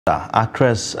Africa,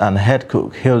 actress and head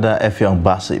cook Hilda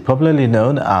Effiong-Bassi, popularly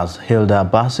known as Hilda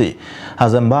Bassi,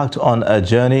 has embarked on a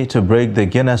journey to break the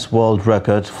Guinness World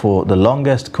Record for the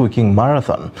longest cooking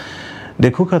marathon.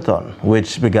 The COOK-A-THON,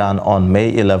 which began on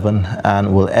May 11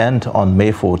 and will end on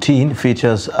May 14,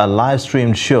 features a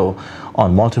live-streamed show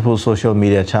on multiple social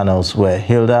media channels where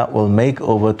Hilda will make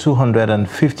over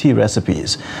 250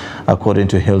 recipes. According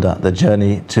to Hilda, the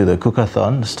journey to the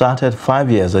COOK-A-THON started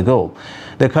 5 years ago.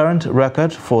 The current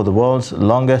record for the world's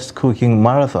longest cooking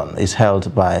marathon is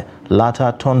held by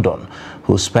Lata Tondon,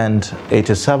 who spent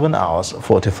 87 hours,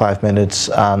 45 minutes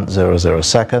and 00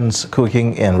 seconds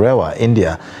cooking in Rewa,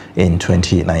 India in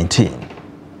 2019.